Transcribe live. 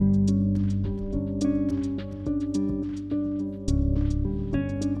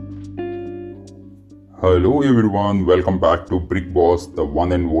Hello everyone, welcome back to Brick Boss, the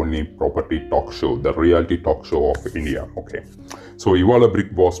one and only property talk show, the reality talk show of India. Okay, so ఇవాళ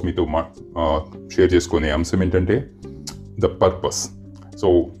brick boss మీతో share చేసుకునే అంశం ఏంటంటే the purpose. So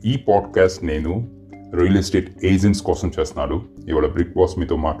ఈ podcast నేను real estate agents కోసం చేస్తున్నాను. ఇవాళ బ్రిక్ బాస్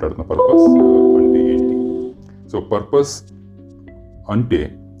మీతో మాట్లాడుతున్న పర్పస్ అంటే ఏంటి? సో పర్పస్ అంటే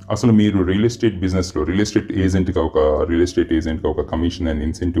అసలు మీరు రియల్ ఎస్టేట్ బిజినెస్లో రియల్ ఎస్టేట్ ఏజెంట్గా ఒక కమిషన్ అండ్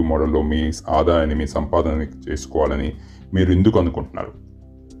ఇన్సెంటివ్ మోడల్లో మీ ఆదాయాన్ని మీ సంపాదన చేసుకోవాలని మీరు ఎందుకు అనుకుంటున్నారు?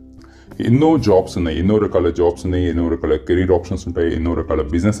 ఎన్నో జాబ్స్ ఉన్నాయి, ఎన్నో రకాల కెరీర్ ఆప్షన్స్ ఉంటాయి, ఎన్నో రకాల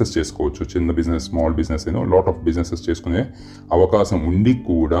బిజినెసెస్ చేసుకోవచ్చు. చిన్న business, small business, lot of businesses చేసుకునే అవకాశం ఉండి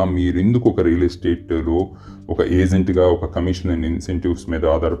కూడా మీరు ఎందుకు ఒక రియల్ ఎస్టేట్లో ఒక ఏజెంట్గా ఒక కమిషన్ అండ్ ఇన్సెంటివ్స్ మీద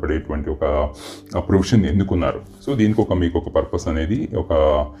ఆధారపడేటువంటి ఒక ప్రొఫెషన్ ఎందుకున్నారు? సో దీనికి మీకు ఒక పర్పస్ అనేది, ఒక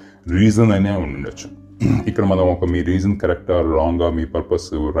రీజన్ అనే ఉండొచ్చు. ఇక్కడ మనం మీ రీజన్ కరెక్టా రాంగా, మీ పర్పస్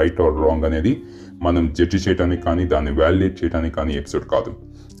రైట్ ఆర్ రాంగ్ అనేది మనం జడ్జి చేయడానికి కానీ దాన్ని వ్యాలిడేట్ చేయడానికి కానీ ఎపిసోడ్ కాదు.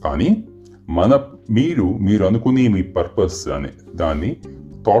 కానీ మీరు అనుకునే మీ పర్పస్ అనే దాన్ని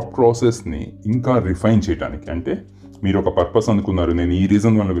థాట్ ప్రాసెస్ని ఇంకా రిఫైన్ చేయడానికి, అంటే మీరు ఒక పర్పస్ అనుకున్నారు, నేను ఈ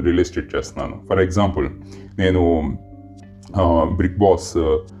రీజన్ వల్ల రియల్ ఎస్టేట్ చేస్తున్నాను. ఫర్ ఎగ్జాంపుల్, నేను బ్రిక్ బాస్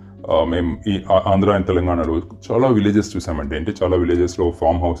మేము ఈ ఆంధ్ర అండ్ తెలంగాణలో చాలా విలేజెస్ చూసామంటే, అంటే చాలా విలేజెస్లో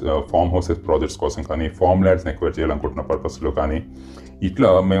ఫామ్ హౌసెస్ ప్రాజెక్ట్స్ కోసం కానీ, ఫామ్ ల్యాండ్స్ని ఎక్వైర్ చేయాలనుకుంటున్న పర్పస్లో కానీ,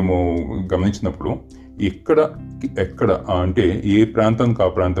 ఇట్లా మేము గమనించినప్పుడు ఎక్కడ అంటే ఏ ప్రాంతానికి ఆ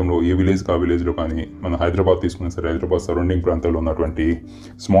ప్రాంతంలో, ఏ విలేజ్కి ఆ విలేజ్లో కానీ, మన హైదరాబాద్ తీసుకున్నా సరే, హైదరాబాద్ సరౌండింగ్ ప్రాంతాల్లో ఉన్నటువంటి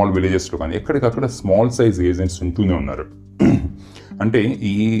స్మాల్ విలేజెస్లో కానీ ఎక్కడికక్కడ స్మాల్ సైజ్ ఏజెంట్స్ ఉంటూనే ఉన్నారు. అంటే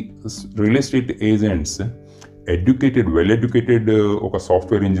ఈ real estate agents well educated ఒక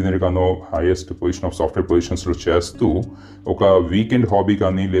సాఫ్ట్వేర్ ఇంజనీర్ గానో హైయెస్ట్ పొజిషన్ ఆఫ్ సాఫ్ట్వేర్ పొజిషన్స్లో చేస్తూ ఒక వీకెండ్ హాబీ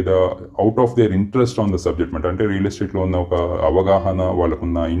కానీ, లేదా out of their interest on the subject అంటే రియల్ ఎస్టేట్లో ఉన్న ఒక అవగాహన,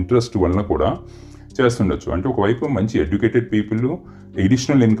 వాళ్ళకున్న ఇంట్రెస్ట్ వలన కూడా చేస్తుండొచ్చు. అంటే ఒకవైపు మంచి ఎడ్యుకేటెడ్ పీపుల్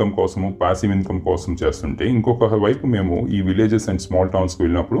ఎడిషనల్ ఇన్కమ్ కోసము, ప్యాసివ్ ఇన్కమ్ కోసం చేస్తుంటే, ఇంకొక వైపు మేము ఈ విలేజెస్ అండ్ స్మాల్ టౌన్స్కి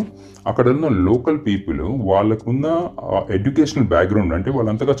వెళ్ళినప్పుడు అక్కడ ఉన్న లోకల్ పీపుల్ వాళ్ళకున్న ఎడ్యుకేషనల్ బ్యాక్గ్రౌండ్, అంటే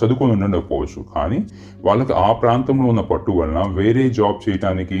వాళ్ళంతగా చదువుకొని ఉండకపోవచ్చు, కానీ వాళ్ళకి ఆ ప్రాంతంలో ఉన్న పట్టు వలన వేరే జాబ్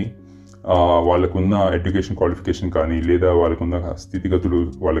చేయడానికి వాళ్ళకున్న ఎడ్యుకేషన్ క్వాలిఫికేషన్ కానీ, లేదా వాళ్ళకున్న స్థితిగతులు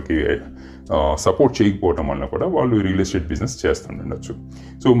వాళ్ళకి సపోర్ట్ చేయకపోవటం వలన కూడా వాళ్ళు రియల్ ఎస్టేట్ బిజినెస్ చేస్తుండొచ్చు.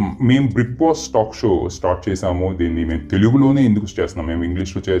 సో మేము brick boss talk show start చేసాము. దీన్ని మేము తెలుగులోనే ఎందుకు చేస్తున్నాం? మేము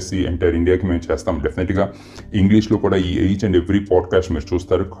ఇంగ్లీష్లో చేసి ఎంటైర్ ఇండియాకి మేము చేస్తాం. డెఫినెట్గా ఇంగ్లీష్లో కూడా ఈచ్ అండ్ ఎవ్రీ పాడ్కాస్ట్ మీరు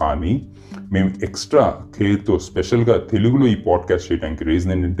చూస్తారు. కానీ మేము ఎక్స్ట్రా కేర్తో స్పెషల్గా తెలుగులో ఈ పాడ్కాస్ట్ చేయడానికి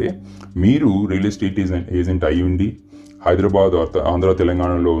రీజన్ ఏంటంటే, మీరు రియల్ ఎస్టేట్ ఏజెంట్ అయి ఉండి హైదరాబాద్, ఆంధ్ర,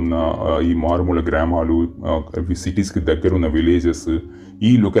 తెలంగాణలో ఉన్న ఈ మారుమూల గ్రామాలు, సిటీస్కి దగ్గర ఉన్న విలేజెస్,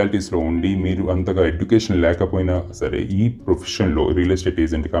 ఈ లొకాలిటీస్లో ఉండి మీరు అంతగా ఎడ్యుకేషన్ లేకపోయినా సరే ఈ ప్రొఫెషన్లో రియల్ ఎస్టేట్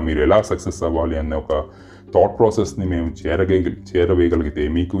ఏజెంట్గా మీరు ఎలా సక్సెస్ అవ్వాలి అన్న ఒక థాట్ ప్రాసెస్ని మేము చేరవేయగలిగితే,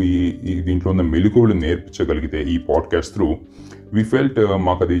 మీకు ఈ దీంట్లో ఉన్న మెలకువలు నేర్పించగలిగితే ఈ పాడ్కాస్ట్ త్రూ వి ఫెల్ట్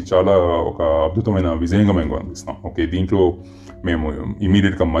మాకు అది చాలా ఒక అద్భుతమైన విజయంగా మేము అనిపిస్తాం. ఓకే, దీంట్లో మేము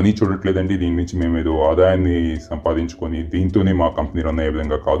ఇమీడియట్గా మనీ చూడట్లేదండి. దీని నుంచి మేము ఏదో ఆదాయాన్ని సంపాదించుకొని దీంతోనే మా కంపెనీ రన్ అయ్యే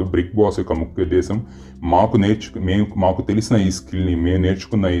విధంగా కాదు. బ్రిక్ బాస్ యొక్క ముఖ్య ఉద్దేశం మాకు తెలిసిన ఈ స్కిల్ని, మేము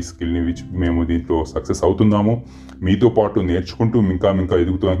నేర్చుకున్న ఈ స్కిల్ని మేము దీంట్లో సక్సెస్ అవుతున్నాము, మీతో పాటు నేర్చుకుంటూ ఇంకా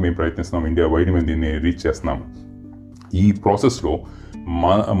ఎదుగుతానికి మేము ప్రయత్నిస్తున్నాం. ఇండియా వైడ్ మేము దీన్ని రీచ్ చేస్తున్నాము. ఈ ప్రాసెస్లో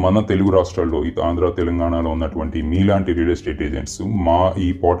మన తెలుగు రాష్ట్రాల్లో, ఆంధ్ర, తెలంగాణలో ఉన్నటువంటి మీలాంటి రియల్ ఎస్టేట్ ఏజెంట్స్ ఈ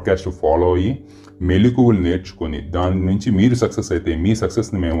పాడ్కాస్ట్ ఫాలో అయ్యి మెలకువలు నేర్చుకొని దాని నుంచి మీరు సక్సెస్ అయితే మీ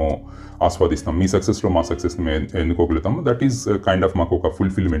సక్సెస్ని మేము ఆస్వాదిస్తాం. మీ సక్సెస్లో మా సక్సెస్ని మేము ఎన్నుకోగలుగుతాం. దట్ ఈస్ కైండ్ ఆఫ్ మాకు ఒక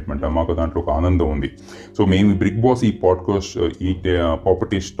ఫుల్ఫిల్మెంట్ అంట, మాకు దాంట్లో ఒక ఆనందం ఉంది. సో మేము బ్రిక్ బాస్ ఈ పాడ్కాస్ట్, ఈ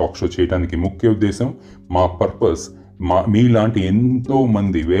ప్రాపర్టీ టాక్ షో చేయడానికి ముఖ్య ఉద్దేశం, మా పర్పస్ మీలాంటి ఎంతో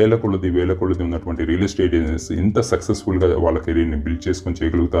మంది వేల కొలది ఉన్నటువంటి రియల్ ఎస్టేట్ ఏజెంట్స్ ఎంత సక్సెస్ఫుల్గా వాళ్ళ కెరీర్ని బిల్డ్ చేసుకొని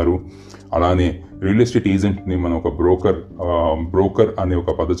చేయగలుగుతారు. అలానే రియల్ ఎస్టేట్ ఏజెంట్ని మనం ఒక బ్రోకర్ అనే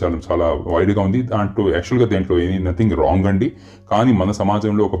ఒక పదజాలం చాలా వైడ్గా ఉంది. యాక్చువల్గా దేంట్లో నథింగ్ రాంగ్ అండి. కానీ మన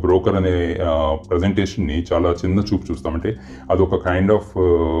సమాజంలో ఒక బ్రోకర్ అనే ప్రజెంటేషన్ని చాలా చిన్న చూపు చూస్తామంటే అదొక కైండ్ ఆఫ్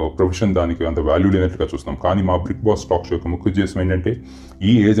ప్రొఫెషన్, దానికి అంత వాల్యూ లేనట్టుగా చూస్తాం. కానీ మా బ్రిక్ బాస్ టాక్ షో యొక్క ముఖ్య ఉద్దేశం ఏంటంటే,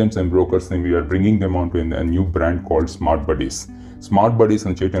 ఈ ఏజెంట్స్ అండ్ బ్రోకర్స్ని we are bringing them on to new brand called smart buddies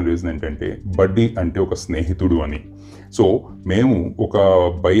అని చేయడం రీజన్ ఏంటంటే, బడ్డీ అంటే ఒక స్నేహితుడు అని. సో మేము ఒక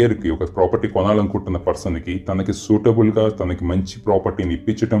బయ్యర్కి, ఒక ప్రాపర్టీ కొనాలనుకుంటున్న పర్సన్కి తనకి సూటబుల్గా, తనకి మంచి ప్రాపర్టీని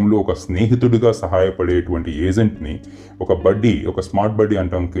ఇప్పించడంలో ఒక స్నేహితుడిగా సహాయపడేటువంటి ఏజెంట్ని ఒక స్మార్ట్ బడ్డీ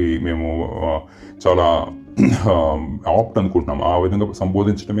అనడానికి మేము చాలా ఆప్ట్ అనుకుంటున్నాం, ఆ విధంగా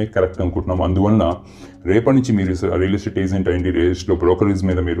సంబోధించడమే కరెక్ట్ అనుకుంటున్నాం. అందువలన రేపటి నుంచి మీరు రియల్ ఎస్టేట్ ఏజెంట్ అయ్యండి, రియల్ ఎస్టేట్లో బ్రోకరేజ్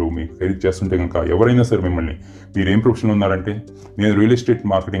మీద మీరు కెరీర్ చేస్తుంటే కనుక ఎవరైనా సరే మిమ్మల్ని మీరు ఏం ప్రొఫెషన్లో ఉన్నారంటే నేను రియల్ ఎస్టేట్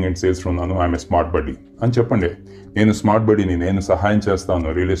మార్కెటింగ్ అండ్ సేల్స్లో ఉన్నాను, ఐఎమ్ ఏ స్మార్ట్ బడ్డీ అని చెప్పండి. నేను స్మార్ట్ బడ్డీని, నేను సహాయం చేస్తాను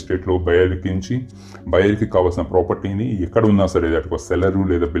రియల్ ఎస్టేట్లో బయర్కి కావాల్సిన ప్రాపర్టీని ఎక్కడ ఉన్నా సరే, అటు సెల్లరు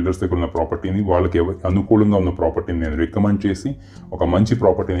లేదా బిల్డర్స్ దగ్గర ఉన్న ప్రాపర్టీని వాళ్ళకి అనుకూలంగా ఉన్న ప్రాపర్టీని నేను రికమెండ్ చేసి ఒక మంచి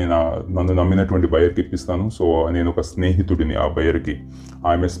ప్రాపర్టీని నన్ను నమ్మినటువంటి బయర్కి ఇప్పిస్తాను. సో నేను ఒక స్నేహితుడిని ఆ బయర్కి,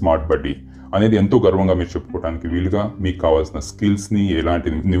 ఐఎమ్ ఏ స్మార్ట్ బడ్డీ అనేది ఎంతో గర్వంగా మీరు చెప్పుకోవడానికి వీలుగా మీకు కావాల్సిన స్కిల్స్ని, ఎలాంటి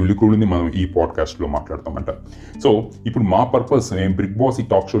నివులికుడిని మనం ఈ పాడ్కాస్ట్లో మాట్లాడతామంట. సో ఇప్పుడు మా పర్పస్, నేను బ్రిక్ బాస్ ఈ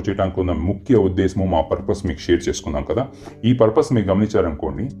టాక్ షో చేయడానికి ఉన్న ముఖ్య ఉద్దేశము, మా పర్పస్ మీకు షేర్ చేసుకున్నాం కదా. ఈ పర్పస్ మీరు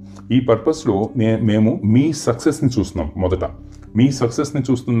గమనించారనుకోండి, ఈ పర్పస్లో మేము మీ సక్సెస్ని చూస్తున్నాం. మొదట మీ సక్సెస్ని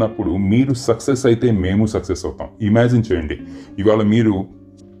చూస్తున్నప్పుడు మీరు సక్సెస్ అయితే మేము సక్సెస్ అవుతాం. ఇమాజిన్ చేయండి, ఇవాళ మీరు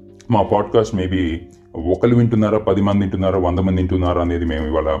మా పాడ్కాస్ట్ మేబీ ఒకరు వింటున్నారా, 10 మంది వింటున్నారా, 100 మంది వింటున్నారా అనేది మేము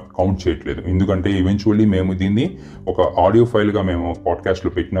ఇవాళ కౌంట్ చేయట్లేదు. ఎందుకంటే ఈవెన్చువల్లీ మేము దీన్ని ఒక ఆడియో ఫైల్గా మేము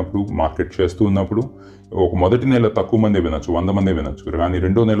పాడ్కాస్ట్లో పెట్టినప్పుడు, మార్కెట్ చేస్తూ ఉన్నప్పుడు ఒక మొదటి నెల తక్కువ మంది వినొచ్చు, 100 మంది వినొచ్చు. కానీ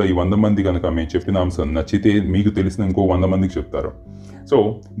రెండో నెల ఈ 100 మంది కనుక మేము చెప్పిన అంశం నచ్చితే మీకు తెలిసిన ఇంకో 100 మందికి చెప్తారు. సో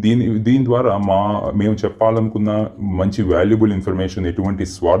దీని ద్వారా మేము చెప్పాలనుకున్న మంచి వాల్యుబుల్ ఇన్ఫర్మేషన్, ఎటువంటి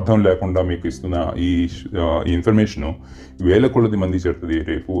స్వార్థం లేకుండా మీకు ఇస్తున్న ఈ ఇన్ఫర్మేషను వేల కొలది మంది చేరుతుంది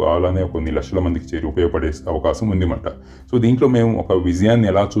రేపు, అలానే కొన్ని లక్షల మందికి చేరి ఉపయోగపడే అవకాశం ఉందిమాట. సో దీంట్లో మేము ఒక విజయాన్ని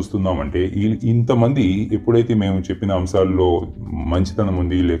ఎలా చూస్తున్నామంటే, ఇంతమంది ఎప్పుడైతే మేము చెప్పిన అంశాల్లో మంచితనం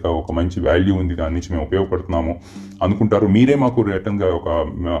ఉంది, లేక ఒక మంచి వాల్యూ ఉంది, దాని నుంచి మేము ఉపయోగపడుతున్నాము అనుకుంటారు, మీరే మాకు రిటర్న్గా ఒక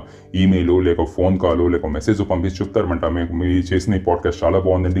ఈమెయిల్ లేక ఫోన్ కాల్ లేక మెసేజ్ పంపించి చెప్తారన్నమాట, మీరు చేసిన ఈ పాడ్కాస్ట్ చాలా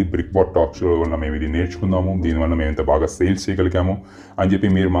బాగుందండి, బ్రిక్ బాట్ టాక్ షో వల్ల మేము ఇది నేర్చుకున్నాము, దీనివల్ల మేము ఇంత బాగా సేల్స్ చేయగలిగాము అని చెప్పి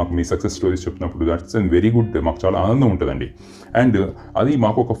మీరు మాకు మీ సక్సెస్ స్టోరీస్ చెప్పినప్పుడు దట్స్ వెరీ గుడ్, మాకు చాలా ఆనందం ఉంటుందండి. అండ్ అది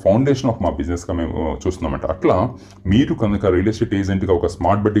మాకు ఒక ఫౌండేషన్ ఆఫ్ మా బిజినెస్గా మేము చూస్తున్నామంట. అట్లా మీరు కనుక రియల్ ఎస్టేట్ ఏజెంట్గా ఒక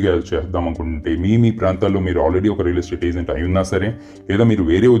స్మార్ట్ బడ్డీగా చేద్దాం అనుకుంటే, మీ ప్రాంతాల్లో మీరు ఆల్రెడీ ఒక రియల్ ఎస్టేట్ ఏజెంట్ అయి ఉన్నా సరే, లేదా మీరు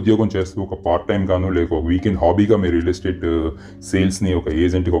వేరే ఉద్యోగం చేస్తూ ఒక పార్ట్ టైం గాను లేక ఒక వీకెండ్ హాబీగా మీరు రియల్ ఎస్టేట్ సేల్స్ని ఒక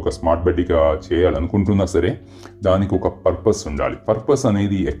ఏజెంట్గా ఒక స్మార్ట్ బడ్డీగా చేయాలనుకుంటున్నా సరే, దానికి ఒక పర్పస్ ఉండాలి. పర్పస్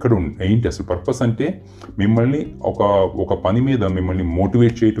అనేది ఏంటి అసలు? పర్పస్ అంటే మిమ్మల్ని ఒక పని మీద మిమ్మల్ని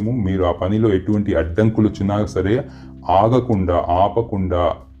మోటివేట్ చేయటము, మీరు ఆ పనిలో ఎటువంటి అడ్డంకులు వచ్చినా సరే ఆపకుండా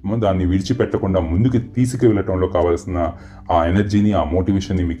దాన్ని విడిచిపెట్టకుండా ముందుకు తీసుకువెళ్ళటంలో కావాల్సిన ఆ ఎనర్జీని, ఆ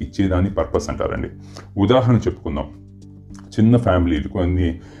మోటివేషన్ని మీకు ఇచ్చేదాన్ని పర్పస్ అంటారండి. ఉదాహరణ చెప్పుకుందాం. చిన్న ఫ్యామిలీలు, కొన్ని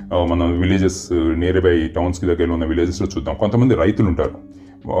మన విలేజెస్, నియర్ బై టౌన్స్కి దగ్గరలో ఉన్న విలేజెస్లో చూద్దాం. కొంతమంది రైతులు ఉంటారు,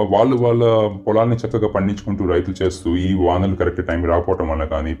 వాళ్ళ పొలాన్ని చక్కగా పండించుకుంటూ రైతులు చేస్తూ ఈ వానలు కరెక్ట్ టైం రాకపోవటం వల్ల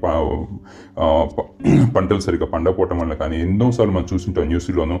కానీ, పంటలు సరిగ్గా పండకపోవటం వల్ల కానీ ఎన్నోసార్లు మనం చూస్తుంటాం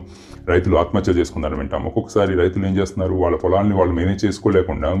న్యూస్లోనూ రైతులు ఆత్మహత్య చేసుకున్నారని వింటాం. ఒక్కొక్కసారి రైతులు ఏం చేస్తున్నారు, వాళ్ళ పొలాన్ని వాళ్ళు మేనేజ్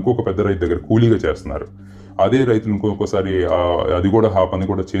చేసుకోలేకుండా ఇంకొక పెద్ద రైతు దగ్గర కూలీగా చేస్తున్నారు. అదే రైతులు ఇంకొకసారి అది కూడా ఆ పని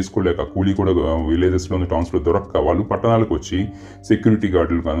కూడా చేసుకోలేక, కూలీ కూడా విలేజెస్లోని టౌన్స్లో దొరక్క వాళ్ళు పట్టణాలకు వచ్చి సెక్యూరిటీ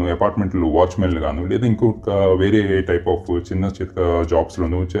గార్డులు గాను, అపార్ట్మెంట్లు వాచ్మెన్లు గాను, లేదా ఇంకొక వేరే టైప్ ఆఫ్ చిన్న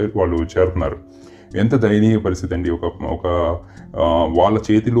జాబ్స్లోనూ వాళ్ళు చేరుతున్నారు. ఎంత దయనీయ పరిస్థితి అండి. ఒక వాళ్ళ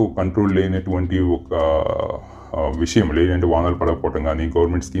చేతిలో కంట్రోల్ లేనటువంటి ఒక విషయం, లేదంటే వానలు పడకపోవటం కానీ,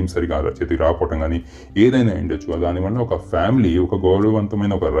 గవర్నమెంట్ స్కీమ్స్ సరిగా చేతికి రాకపోవటం కానీ, ఏదైనా ఉండొచ్చు. దానివల్ల ఒక ఫ్యామిలీ, ఒక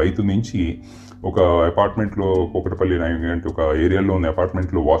గౌరవవంతమైన ఒక రైతు నుంచి ఒక అపార్ట్మెంట్లో, కోకటపల్లి అంటే ఒక ఏరియాలో ఉన్న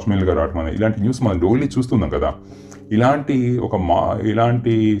అపార్ట్మెంట్లో వాచ్మెన్గా రావడం అనేది, ఇలాంటి న్యూస్ మనం డైలీ చూస్తున్నాం కదా.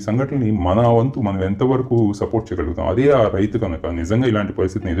 ఇలాంటి సంఘటనని మన వంతు మనం ఎంతవరకు సపోర్ట్ చేయగలుగుతాం? అదే ఆ రైతు కనుక నిజంగా ఇలాంటి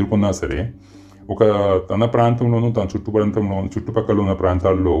పరిస్థితిని ఎదుర్కొన్నా సరే, తన ప్రాంతంలోనూ, తన చుట్టుపక్కల ఉన్న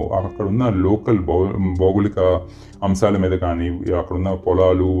ప్రాంతాల్లో అక్కడ ఉన్న లోకల్ భౌగోళిక అంశాల మీద కానీ, అక్కడున్న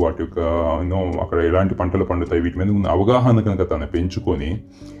పొలాలు, వాటి యొక్క అక్కడ ఎలాంటి పంటలు పండుతాయి, వీటి మీద ఉన్న అవగాహన కనుక తను పెంచుకొని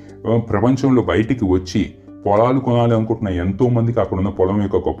ప్రపంచంలో బయటికి వచ్చి పొలాలు కొనాలి అనుకుంటున్న ఎంతో మందికి అక్కడున్న పొలం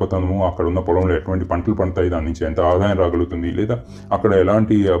యొక్క గొప్పతనము, అక్కడున్న పొలంలో ఎటువంటి పంటలు పండుతాయి, దాని నుంచి ఎంత ఆదాయం రాగలుగుతుంది, లేదా అక్కడ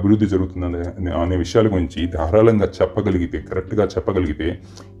ఎలాంటి అభివృద్ధి జరుగుతుంది అనే విషయాల గురించి ధారాళంగా కరెక్ట్గా చెప్పగలిగితే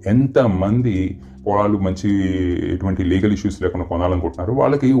ఎంతమంది పొలాలు మంచి ఎటువంటి లీగల్ ఇష్యూస్ లేకుండా కొనాలనుకుంటున్నారు,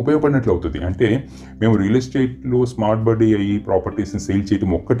 వాళ్ళకి ఉపయోగపడినట్లు అవుతుంది. అంటే మేము రియల్ ఎస్టేట్లో స్మార్ట్ బడ్డీ అయ్యి ప్రాపర్టీస్ని సేల్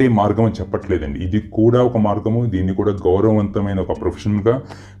చేయడం ఒక్కటే మార్గం అని చెప్పట్లేదండి. ఇది కూడా ఒక మార్గము. దీన్ని కూడా గౌరవవంతమైన ఒక ప్రొఫెషన్గా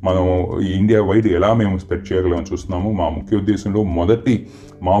మనం ఇండియా వైడ్ ఎలా మేము స్ప్రెడ్ చేయగలమని చూస్తున్నాము. మా ముఖ్య ఉద్దేశంలో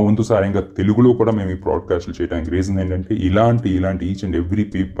మా వంతు సాయంగా తెలుగులో కూడా మేము ఈ బ్రాడ్కాస్ట్లు చేయడానికి రీజన్ ఏంటంటే, ఇలాంటి ఈచ్ అండ్ ఎవ్రీ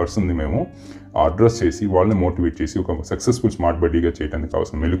పర్సన్ని మేము అడ్రస్ చేసి వాళ్ళని మోటివేట్ చేసి ఒక సక్సెస్ఫుల్ స్మార్ట్ బడ్డీగా చేయడానికి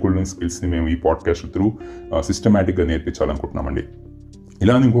కావాల్సిన మెలకువలని, స్కిల్స్ని మేము ఈ పాడ్కాస్ట్ త్రూ సిస్టమేటిక్గా నేర్పించాలనుకుంటున్నామండి.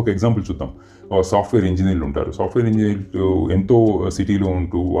 ఇలా ఇంకొక ఎగ్జాంపుల్ చూద్దాం. సాఫ్ట్వేర్ ఇంజనీర్లు ఉంటారు. సాఫ్ట్వేర్ ఇంజనీర్లు ఎంతో సిటీలో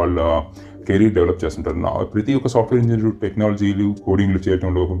ఉంటూ వాళ్ళ కెరీర్ డెవలప్ చేస్తుంటారు. ప్రతి ఒక్క సాఫ్ట్వేర్ ఇంజనీర్ టెక్నాలజీలు కోడింగ్లు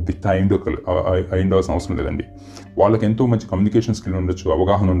చేయడంలో టైంలో అయి ఉండాల్సిన అవసరం లేదండి. వాళ్ళకి ఎంతో మంచి కమ్యూనికేషన్ స్కిల్ ఉండొచ్చు,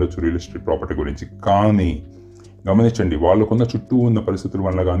 అవగాహన ఉండొచ్చు రియల్ ఎస్టేట్ ప్రాపర్టీ గురించి. కానీ గమనించండి, వాళ్ళకున్న చుట్టూ ఉన్న పరిస్థితుల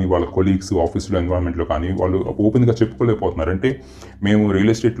వల్ల కానీ, వాళ్ళ కొలీగ్స్ ఆఫీసులో ఎన్విరాన్మెంట్లో కానీ వాళ్ళు ఓపెన్గా చెప్పుకోలేకపోతున్నారు. అంటే మేము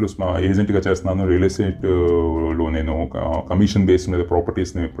రియల్ ఎస్టేట్లో ఏజెంట్గా చేస్తున్నాను, రియల్ ఎస్టేట్లో నేను కమిషన్ బేస్ మీద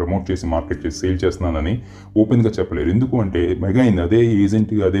ప్రాపర్టీస్ని ప్రమోట్ చేసి మార్కెట్ చేసి సేల్ చేస్తున్నానని ఓపెన్గా చెప్పలేరు. ఎందుకు అంటే మెగాయిన్ అదే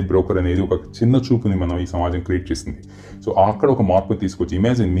ఏజెంట్, అదే బ్రోకర్ అనేది ఒక చిన్న చూపుని మనం ఈ సమాజం క్రియేట్ చేసింది. సో అక్కడ ఒక మార్పు తీసుకొచ్చి,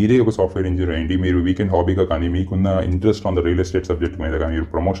 ఇమాజిన్ మీరే ఒక సాఫ్ట్వేర్ ఇంజనీర్ అయ్యండి, మీరు వీకెండ్ హాబీగా కానీ మీకున్న interest on the real estate subject మీద కానీ మీరు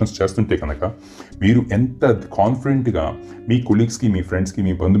ప్రమోషన్స్ చేస్తుంటే కనుక మీరు ఎంత కాన్ఫిడెంట్గా మీ కొలీగ్స్కి, మీ ఫ్రెండ్స్కి,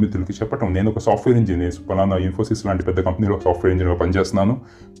 మీ బంధుమిత్రులకి చెప్పటం, నేను ఒక సాఫ్ట్వేర్ ఇంజనీర్ ఫలానా ఇన్ఫోసిస్ లాంటి పెద్ద కంపెనీలో సాఫ్ట్వేర్ ఇంజనీర్గా పనిచేస్తున్నాను,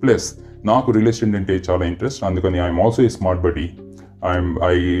 ప్లస్ నాకు రియల్ ఎస్టేట్ అంటే చాలా ఇంట్రెస్ట్, అందుకని I'm also a smart body,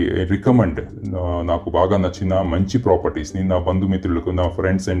 I recommend నాకు బాగా నచ్చిన మంచి ప్రాపర్టీస్ని నా బంధుమిత్రులకు, నా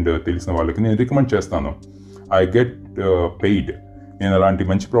ఫ్రెండ్స్ అండ్ తెలిసిన వాళ్ళకి నేను రికమెండ్ చేస్తాను. I get paid. నేను అలాంటి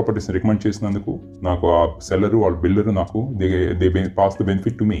మంచి ప్రాపర్టీస్ని రికమెండ్ చేసినందుకు నాకు ఆ సెల్లరు, వాళ్ళ బిల్డరు నాకు they pass the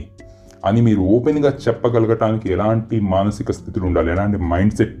benefit to me అని మీరు ఓపెన్గా చెప్పగలగటానికి ఎలాంటి మానసిక స్థితులు ఉండాలి, ఎలాంటి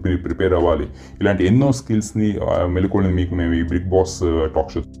మైండ్ సెట్ మీరు ప్రిపేర్ అవ్వాలి, ఇలాంటి ఎన్నో స్కిల్స్ని మెలుకోవడం మీకు మేము ఈ big boss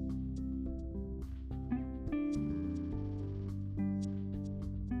talk show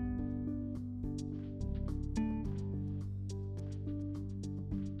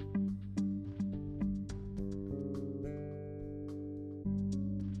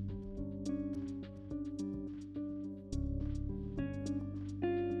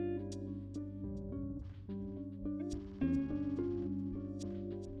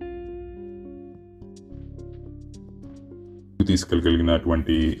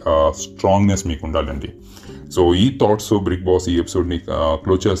తీసుకెళ్ళగలిగినటువంటి strongness మీకు ఉండాలండి. సో ఈ థాట్స్ బ్రిక్ బాస్ ఈ ఎపిసోడ్ని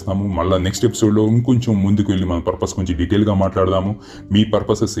క్లోజ్ చేస్తాము. మళ్ళీ నెక్స్ట్ ఎపిసోడ్లో ఇంకొంచెం ముందుకు వెళ్ళి మన పర్పస్ గురించి డీటెయిల్గా మాట్లాడదాము. మీ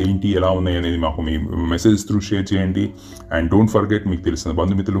పర్పసెస్ ఏంటి, ఎలా ఉన్నాయి అనేది మాకు మీ మెసేజ్ త్రూ షేర్ చేయండి. అండ్ డోంట్ ఫర్గెట్, మీకు తెలిసిన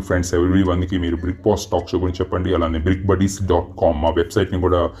బంధుమిత్రులు, ఫ్రెండ్స్ ఎవ్రీ వన్కి మీరు బ్రిక్ బాస్ టాక్ షో గురించి చెప్పండి. అలానే brickbuddies.com మా వెబ్సైట్ని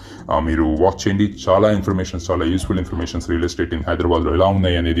కూడా మీరు వాచ్ చేయండి. చాలా ఇన్ఫర్మేషన్స్, చాలా useful informations real estate in హైదరాబాద్లో ఎలా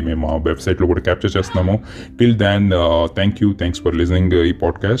ఉన్నాయి అనేది మేము మా వెబ్సైట్లో కూడా క్యాప్చర్ చేస్తున్నాము. Till then thank you, thanks for listening ఈ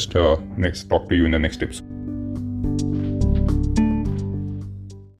podcast. Next talk to you in the next episode.